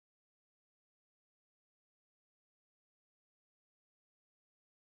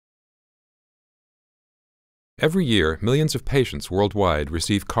Every year, millions of patients worldwide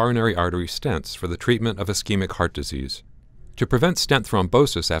receive coronary artery stents for the treatment of ischemic heart disease. To prevent stent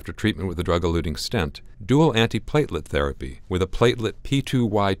thrombosis after treatment with a drug-eluting stent, dual antiplatelet therapy with a platelet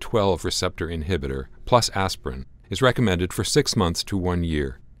P2Y12 receptor inhibitor plus aspirin is recommended for 6 months to 1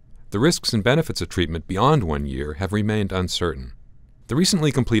 year. The risks and benefits of treatment beyond 1 year have remained uncertain. The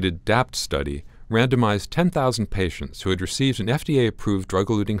recently completed DAPT study randomized 10,000 patients who had received an FDA-approved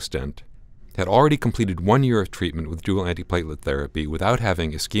drug-eluting stent, had already completed 1 year of treatment with dual antiplatelet therapy without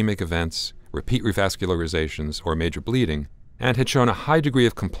having ischemic events, repeat revascularizations, or major bleeding, and had shown a high degree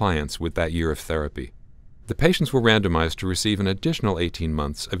of compliance with that year of therapy. The patients were randomized to receive an additional 18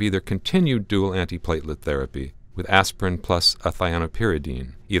 months of either continued dual antiplatelet therapy with aspirin plus a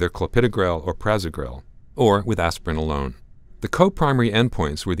thienopyridine, either clopidogrel or prasugrel, or with aspirin alone. The co-primary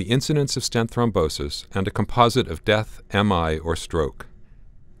endpoints were the incidence of stent thrombosis and a composite of death, MI, or stroke.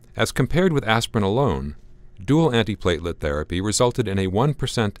 As compared with aspirin alone, dual antiplatelet therapy resulted in a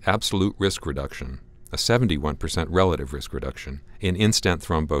 1% absolute risk reduction, a 71% relative risk reduction, in in-stent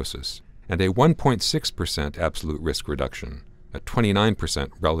thrombosis, and a 1.6% absolute risk reduction, a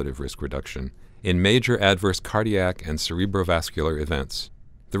 29% relative risk reduction, in major adverse cardiac and cerebrovascular events.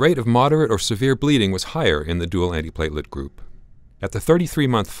 The rate of moderate or severe bleeding was higher in the dual antiplatelet group. At the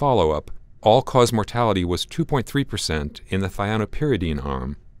 33-month follow-up, all-cause mortality was 2.3% in the thienopyridine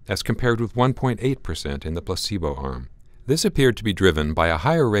arm, as compared with 1.8% in the placebo arm. This appeared to be driven by a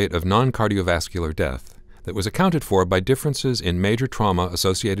higher rate of non-cardiovascular death that was accounted for by differences in major trauma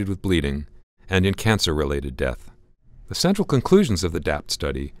associated with bleeding and in cancer-related death. The central conclusions of the DAPT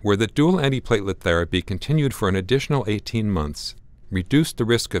study were that dual antiplatelet therapy continued for an additional 18 months, reduced the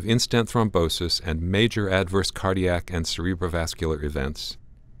risk of in-stent thrombosis and major adverse cardiac and cerebrovascular events,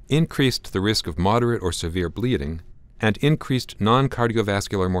 increased the risk of moderate or severe bleeding, and increased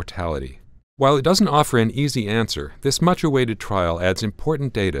non-cardiovascular mortality. While it doesn't offer an easy answer, this much-awaited trial adds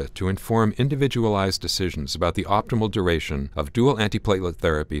important data to inform individualized decisions about the optimal duration of dual antiplatelet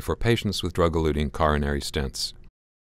therapy for patients with drug-eluting coronary stents.